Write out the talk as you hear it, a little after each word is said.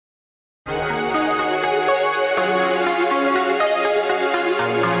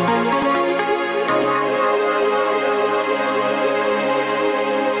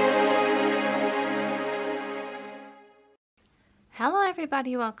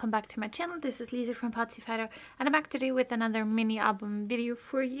everybody, welcome back to my channel. This is Lisa from Potsiefighter, and I'm back today with another mini album video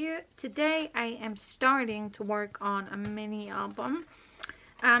for you. Today I am starting to work on a mini album.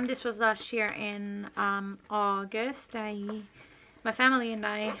 This was last year in August. My family and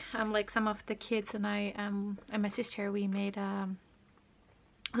I, like some of the kids and I and my sister, we made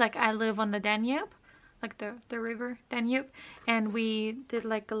like I live on the Danube, like the river Danube, and we did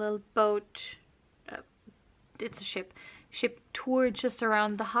like a little boat. It's a ship tour just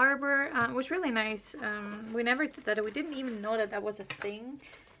around the harbor. It was really nice. We never did that. We didn't even know that was a thing.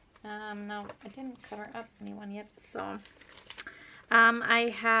 No, I didn't cover up anyone yet. So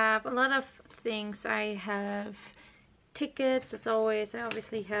I have a lot of things. I have tickets, as always. I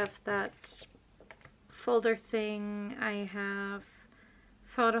obviously have that folder thing. I have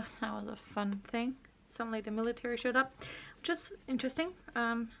photos. That was a fun thing. Suddenly the military showed up, which is interesting.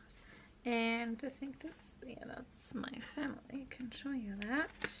 And I think that's my family. I can show you that.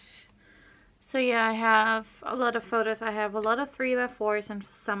 So yeah, I have a lot of photos. I have a lot of 3x4s and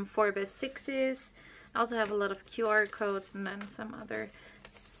some 4x6s. I also have a lot of QR codes and then some other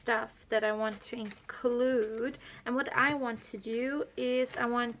stuff that I want to include. And what I want to do is I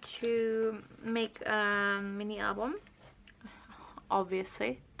want to make a mini album,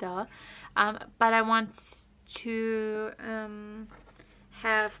 obviously, duh. But I want to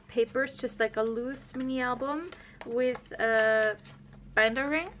have papers, just like a loose mini album with a binder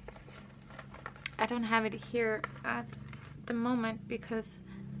ring. I don't have it here at the moment because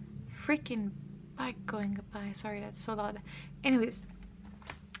freaking bike going by. Sorry, that's so loud. Anyways,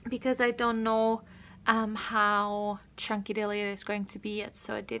 because I don't know how chunky the layer is going to be yet,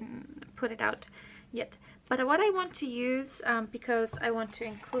 so I didn't put it out yet. But what I want to use, because I want to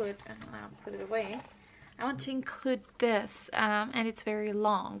include, and I'll put it away, I want to include this, and it's very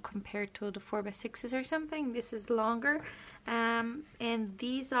long compared to the 4x6s or something. This is longer, and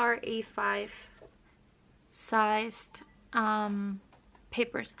these are A5 sized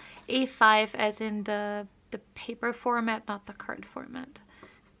papers. A5 as in the paper format, not the card format.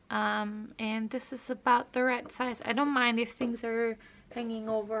 And this is about the right size. I don't mind if things are hanging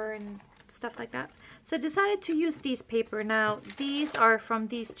over and stuff like that. So I decided to use these paper. Now these are from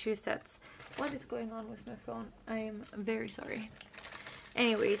these two sets. What is going on with my phone? I am very sorry.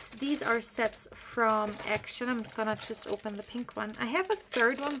 Anyways, these are sets from Action. I'm gonna just open the pink one. I have a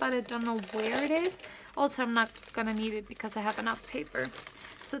third one, but I don't know where it is. Also, I'm not gonna need it because I have enough paper.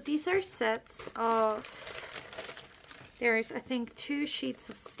 So these are sets of, there's I think 2 sheets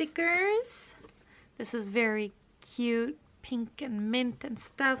of stickers. This is very cute, pink and mint and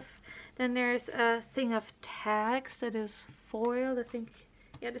stuff. Then there's a thing of tags that is foiled, I think.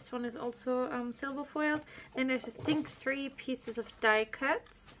 Yeah, this one is also silver foiled. Then there's, I think, 3 pieces of die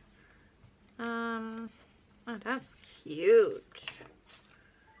cuts. Oh, that's cute.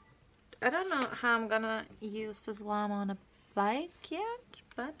 I don't know how I'm gonna use this while I'm on a bike yet,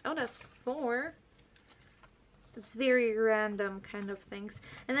 but oh, that's 4. It's very random kind of things.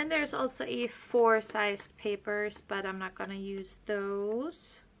 And then there's also A4 sized papers, but I'm not gonna use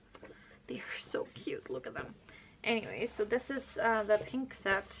those. They are so cute. Look at them. Anyway, so this is the pink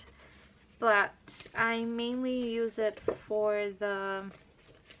set, but I mainly use it for the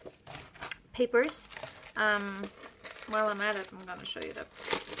papers. While I'm at it, I'm gonna show you that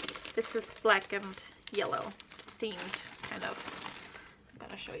this is black and yellow themed, kind of. I'm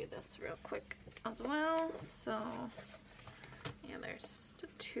gonna show you this real quick as well. So yeah, there's the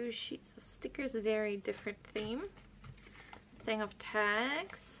 2 sheets of stickers, a very different theme. Thing of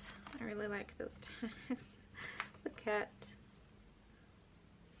tags. I really like those tags. Look at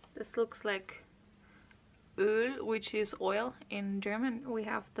this. Looks like Öl, which is oil in German. We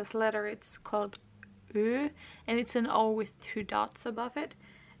have this letter, it's called Ö, and it's an O with 2 dots above it.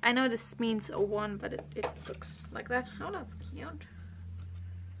 I know this means a 1, but it looks like that. Oh, that's cute.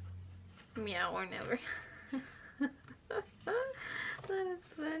 Meow or never. That is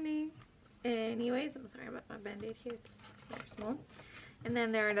funny. Anyways, I'm sorry about my band-aid here, it's very small. And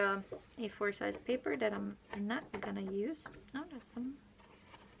then there are the A4 size paper that I'm not gonna use. Oh, there's some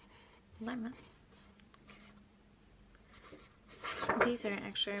lemons. These are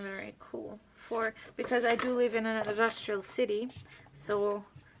actually very cool because I do live in an industrial city, so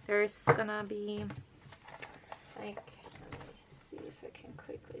there's gonna be like, let me see if I can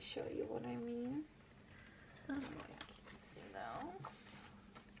quickly show you what I mean. Oh, I can't see those.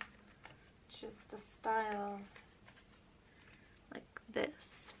 Just the style.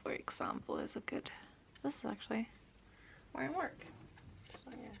 This, for example, is a good, this is actually where I work.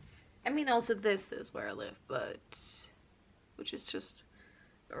 So yeah, I mean, also this is where I live, but which is just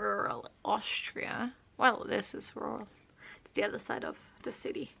rural Austria. Well, this is rural. the other side of the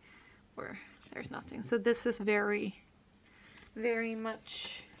city where there's nothing. So this is very, very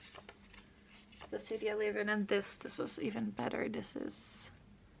much the city I live in. And this is even better. This is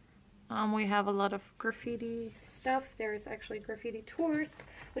we have a lot of graffiti stuff. There's actually graffiti tours,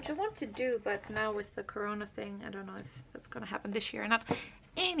 which I want to do, but now with the corona thing, I don't know if that's gonna happen this year or not.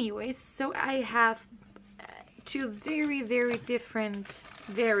 Anyways, so I have two very, very different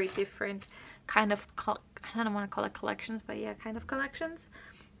kind of, I don't want to call it collections, but yeah, kind of collections.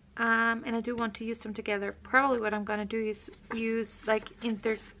 And I do want to use them together. Probably what I'm gonna do is use, like,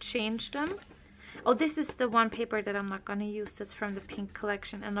 interchange them. Oh, this is the one paper that I'm not gonna use. That's from the pink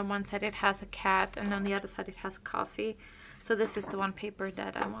collection, and on one side it has a cat, and on the other side it has coffee. So this is the one paper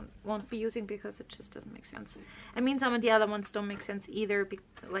that I won't be using because it just doesn't make sense. I mean, some of the other ones don't make sense either,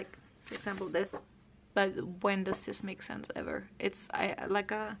 like, for example, this. But when does this make sense ever? It's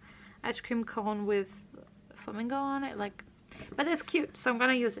like a ice cream cone with a flamingo on it, like, but it's cute, so I'm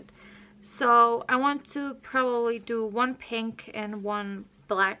gonna use it. So I want to probably do one pink and one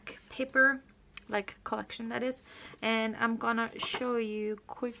black paper, like collection that is, and I'm gonna show you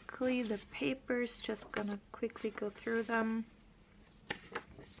quickly the papers. Just gonna quickly go through them.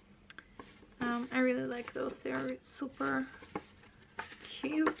 I really like those. They're super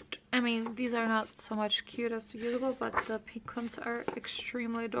cute. I mean, these are not so much cute as usual, but the pink ones are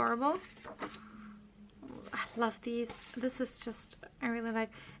extremely adorable. I love these. This is just, I really like,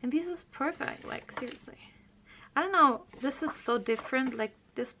 and this is perfect, like, seriously. I don't know, this is so different, like,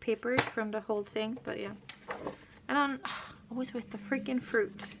 this paper is from the whole thing, but yeah. I don't, always with the freaking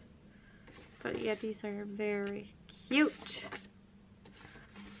fruit. But yeah, these are very cute.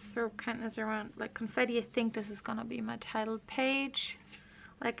 Throw kindness around like confetti. I think this is gonna be my title page.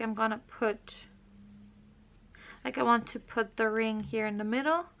 Like, I'm gonna put, like, I want to put the ring here in the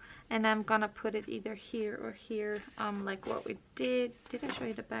middle, and I'm gonna put it either here or here, like what we did. Did I show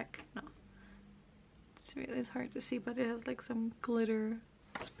you the back? No. It's really hard to see, but it has like some glitter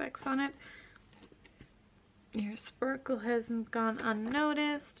specks on it. Your sparkle hasn't gone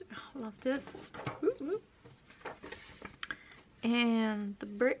unnoticed. I love this. And the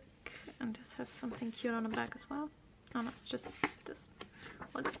brick, and this has something cute on the back as well. Oh no, it's just this.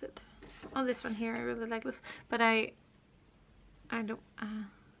 What is it? Oh, this one here. I really like this, but I don't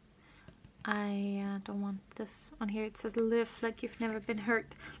want this on here. It says live like you've never been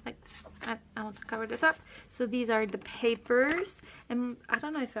hurt. Like, I want to cover this up. So these are the papers, and I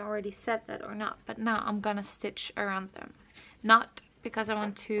don't know if I already said that or not, but now I'm gonna stitch around them. Not because I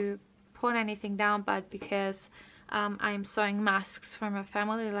want to put anything down, but because I'm sewing masks for my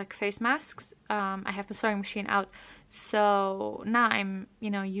family, like face masks. I have the sewing machine out, so now I'm,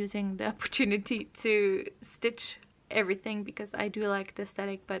 using the opportunity to stitch everything because I do like the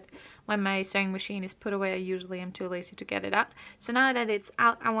aesthetic, but when my sewing machine is put away, I usually am too lazy to get it out. So now that it's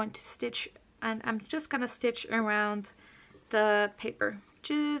out, I want to stitch, and I'm just gonna stitch around the paper,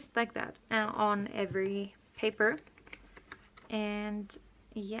 just like that, on every paper. And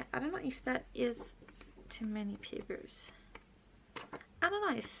yeah, I don't know if that is too many papers. I don't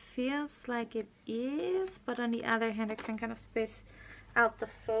know, it feels like it is, but on the other hand, I can kind of space out the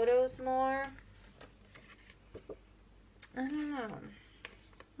photos more. I don't know,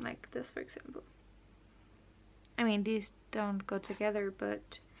 like this, for example. I mean, these don't go together,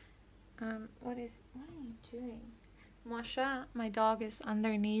 but what are you doing? Masha, my dog, is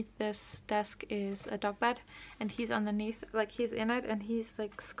underneath this desk, is a dog bed, and he's underneath, like he's in it, and he's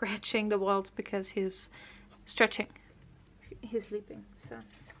like scratching the walls because he's stretching. He's sleeping, so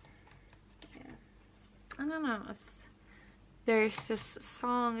yeah. I don't know. There's this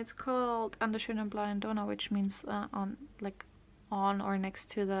song, it's called An der schönen blauen Donau, which means on or next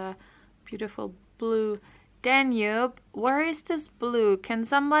to the beautiful blue Danube. Where is this blue? Can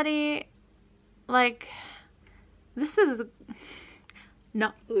somebody, like, this is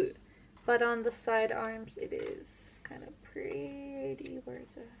not blue, but on the side arms it is kind of pretty.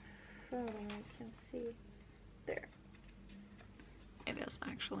 Where's the photo? I can see there. It is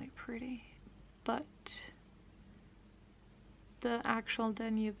actually pretty, but the actual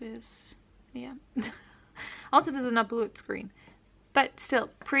Danube is, yeah. Also, this is not blue, it's green, but still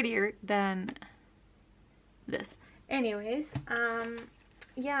prettier than this. Anyways,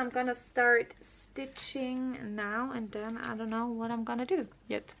 yeah, I'm gonna start stitching now, and then I don't know what I'm gonna do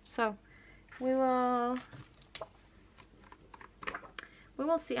yet. So we will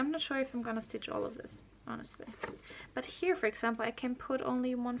see. I'm not sure if I'm gonna stitch all of this, honestly. But here, for example, I can put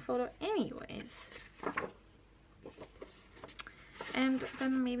only one photo anyways. And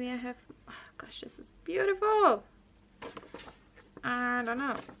then maybe I have, oh gosh, this is beautiful. I don't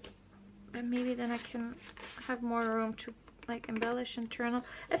know. And maybe then I can have more room to like embellish and journal.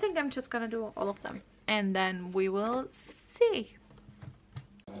 I think I'm just gonna do all of them, and then we will see.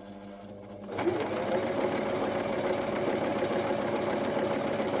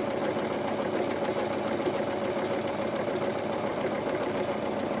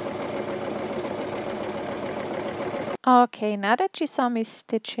 Okay, now that you saw me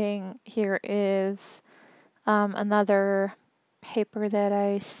stitching, here is another paper that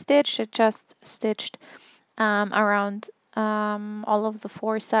I stitched. It just stitched around all of the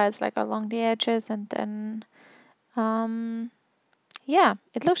four sides, like along the edges, and then yeah,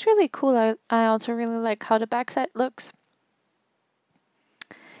 it looks really cool. I also really like how the backside looks.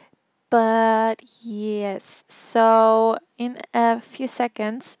 But yes, so in a few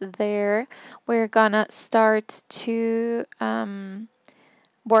seconds there, we're gonna start to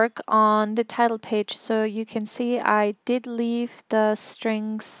work on the title page. So you can see I did leave the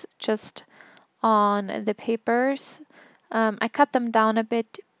strings just on the papers. I cut them down a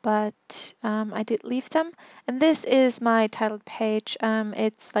bit, but I did leave them. And this is my title page.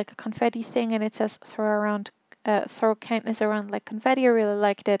 It's like a confetti thing, and it says throw kindness around like confetti. I really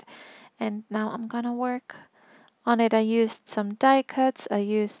liked it. And now I'm gonna work on it. I used some die cuts. I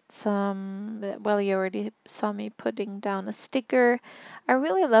used some, well, you already saw me putting down a sticker. I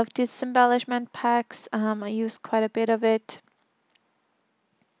really love these embellishment packs. I used quite a bit of it.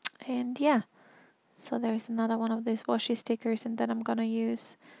 And yeah, so there's another one of these washi stickers, and then I'm gonna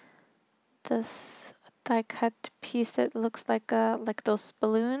use this die cut piece that looks like those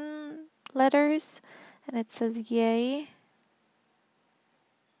balloon letters, and it says yay.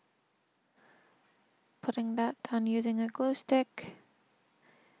 Putting that down using a glue stick.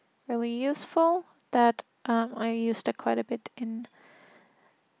 Really useful. That I used it quite a bit in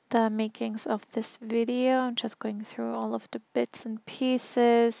the makings of this video. I'm just going through all of the bits and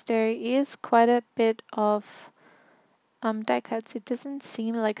pieces. There is quite a bit of die cuts. It doesn't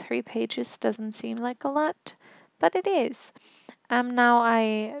seem like 3 pages, doesn't seem like a lot, but it is. Now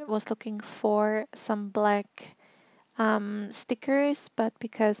I was looking for some black stickers, but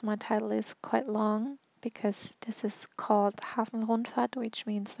because my title is quite long, because this is called Hafenrundfahrt, which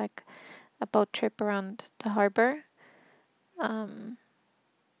means like a boat trip around the harbor.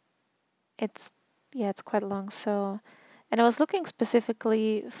 It's quite long. So, and I was looking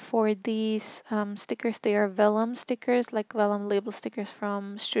specifically for these stickers. They are vellum stickers, like vellum label stickers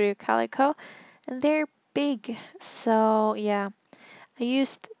from Studio Calico, and they're big. So yeah, I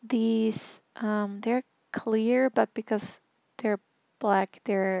used these. They're clear, but because they're black,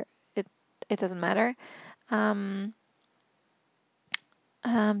 it doesn't matter. They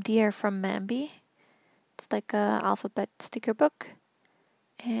are from Mambi. It's like a alphabet sticker book.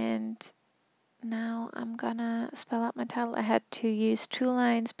 And now I'm gonna spell out my title. I had to use 2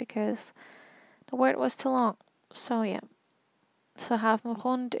 lines because the word was too long. So yeah. So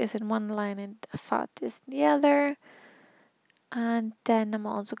Hafenrund is in one line and Fahrt is in the other. And then I'm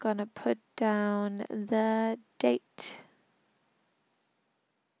also gonna put down the date,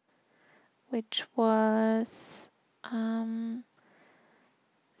 which was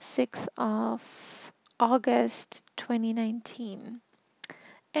 6th of August 2019.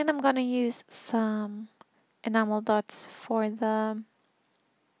 And I'm gonna use some enamel dots for the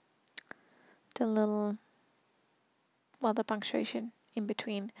little, well, the punctuation in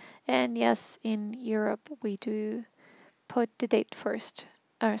between. And yes, in Europe we do put the date first,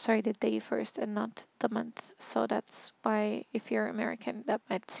 or sorry, the day first and not the month. So that's why if you're American that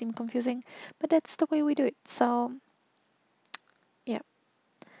might seem confusing, but that's the way we do it. So yeah,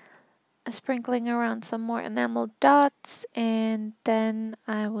 sprinkling around some more enamel dots, and then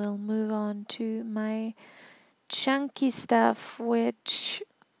I will move on to my chunky stuff, which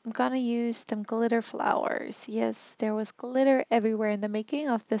I'm gonna use some glitter flowers. Yes, there was glitter everywhere in the making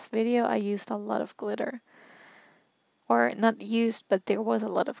of this video. I used a lot of glitter. Or not used, but there was a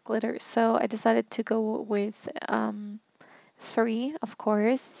lot of glitter. So I decided to go with 3, of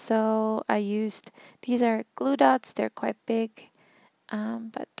course. So I used, these are glue dots. They're quite big,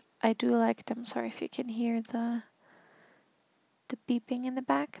 but I do like them. Sorry if you can hear the beeping in the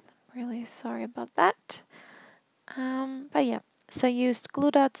back. I'm really sorry about that. But yeah, so I used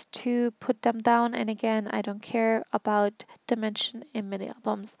glue dots to put them down. And again, I don't care about dimension in mini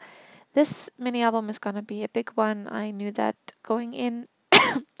albums. This mini album is gonna be a big one. I knew that going in.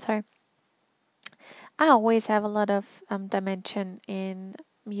 Sorry. I always have a lot of dimension in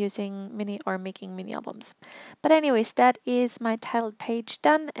using mini or making mini albums. But anyways, that is my title page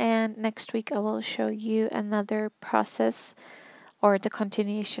done. And next week I will show you another process or the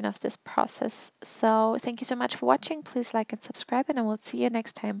continuation of this process. So thank you so much for watching. Please like and subscribe, and I will see you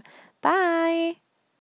next time. Bye!